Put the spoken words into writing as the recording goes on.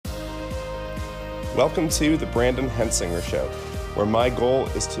Welcome to the Brandon Hensinger Show, where my goal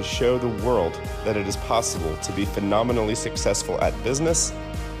is to show the world that it is possible to be phenomenally successful at business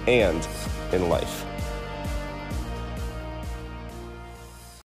and in life.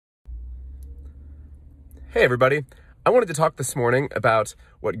 Hey everybody, I wanted to talk this morning about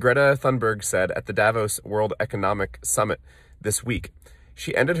what Greta Thunberg said at the Davos World Economic Summit this week.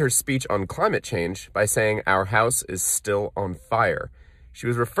 She ended her speech on climate change by saying our house is still on fire. She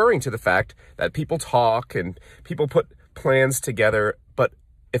was referring to the fact that people talk and people put plans together, but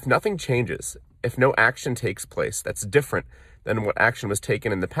if nothing changes, if no action takes place that's different than what action was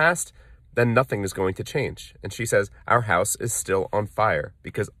taken in the past, then nothing is going to change. And she says our house is still on fire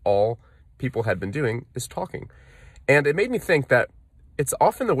because all people had been doing is talking. And it made me think that it's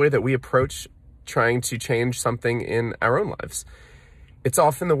often the way that we approach trying to change something in our own lives. It's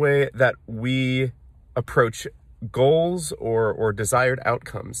often the way that we approach goals or desired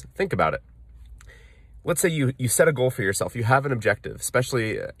outcomes. Think about it. Let's say you set a goal for yourself. You have an objective,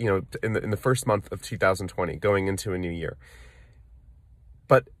 especially in the first month of 2020, going into a new year.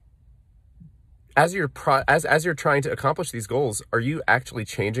 But as you're trying to accomplish these goals, are you actually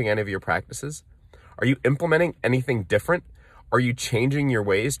changing any of your practices? Are you implementing anything different? Are you changing your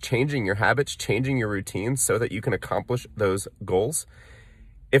ways, changing your habits, changing your routines so that you can accomplish those goals?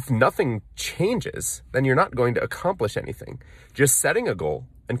 If nothing changes, then you're not going to accomplish anything. Just setting a goal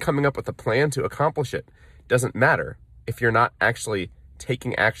and coming up with a plan to accomplish it doesn't matter if you're not actually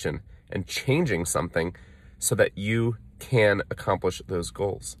taking action and changing something so that you can accomplish those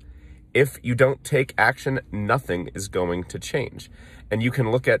goals. If you don't take action, nothing is going to change. And you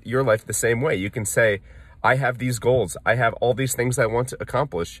can look at your life the same way. You can say, I have these goals. I have all these things I want to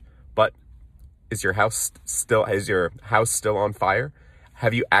accomplish, but is your house still on fire?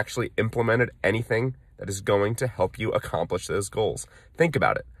 Have you actually implemented anything that is going to help you accomplish those goals? Think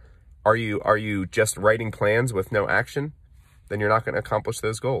about it. Are you just writing plans with no action? Then you're not going to accomplish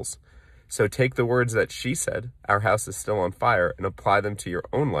those goals. So take the words that she said, our house is still on fire, and apply them to your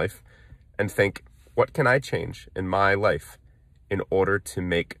own life and think, what can I change in my life in order to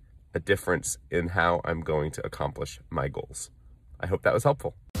make a difference in how I'm going to accomplish my goals? I hope that was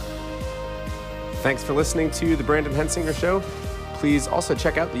helpful. Thanks for listening to The Brandon Hensinger Show. Please also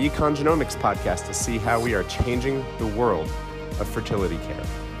check out the Econ Genomics podcast to see how we are changing the world of fertility care.